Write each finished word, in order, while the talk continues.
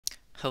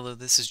Hello,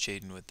 this is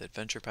Jaden with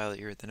Adventure Pilot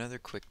here with another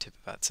quick tip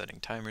about setting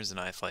timers in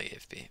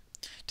iFlyEFB.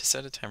 To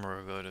set a timer,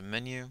 we'll go to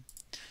Menu,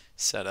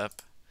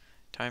 Setup,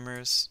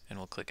 Timers, and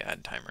we'll click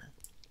Add Timer.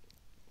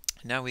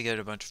 Now we get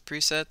a bunch of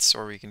presets,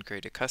 or we can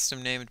create a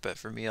custom named, but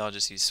for me I'll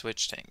just use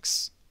switch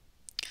tanks.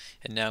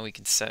 And now we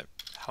can set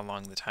how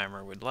long the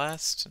timer would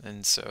last,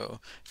 and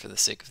so for the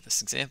sake of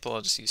this example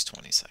I'll just use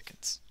 20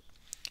 seconds.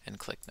 And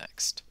click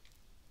Next.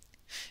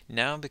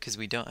 Now, because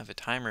we don't have a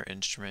timer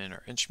instrument in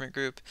our instrument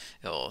group,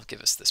 it'll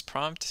give us this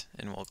prompt,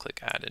 and we'll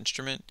click Add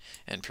Instrument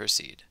and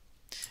proceed.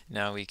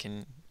 Now we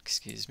can,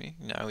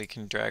 now we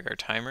can drag our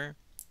timer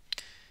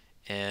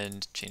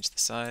and change the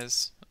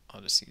size.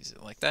 I'll just use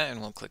it like that, and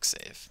we'll click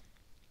Save.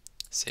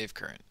 Save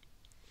current.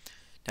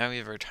 Now we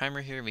have our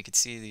timer here. We can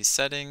see these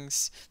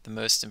settings. The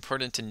most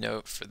important to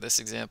note for this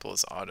example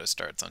is auto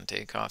starts on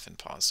takeoff and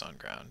pause on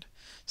ground.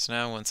 So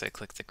now once I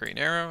click the green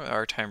arrow,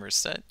 our timer is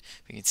set.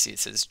 We can see it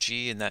says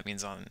G, and that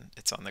means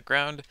it's on the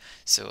ground.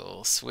 So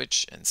it'll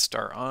switch and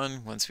start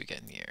on once we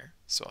get in the air.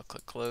 So I'll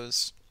click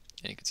close,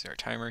 and you can see our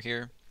timer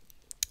here.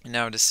 And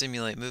now to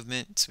simulate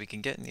movement, so we can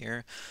get in the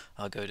air,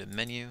 I'll go to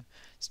Menu,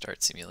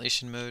 Start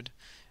Simulation Mode,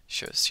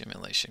 Show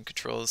Simulation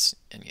Controls,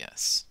 and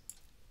yes.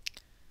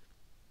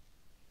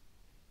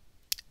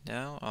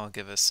 Now I'll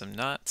give us some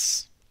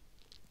knots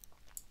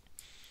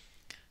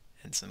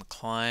and some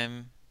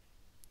climb,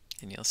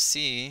 and you'll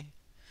see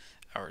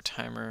our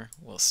timer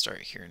will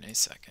start here in a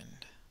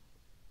second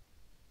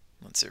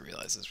once it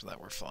realizes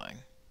that we're flying.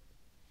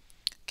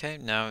 Okay,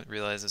 now it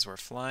realizes we're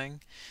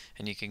flying,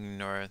 and you can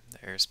ignore the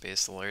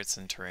airspace alerts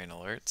and terrain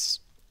alerts.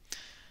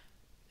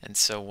 And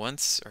so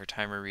once our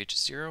timer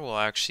reaches 0, we'll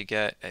actually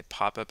get a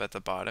pop-up at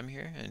the bottom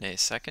here in a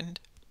second.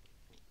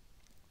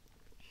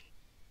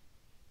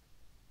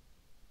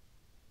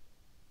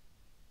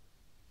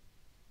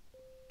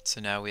 So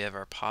now we have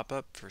our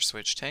pop-up for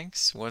switch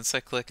tanks. Once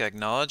I click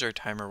acknowledge, our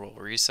timer will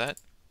reset.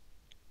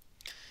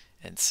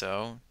 And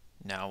so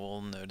now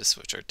we'll know to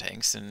switch our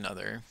tanks in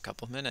another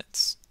couple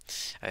minutes.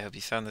 I hope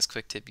you found this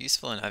quick tip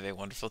useful and have a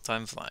wonderful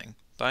time flying.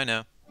 Bye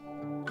now.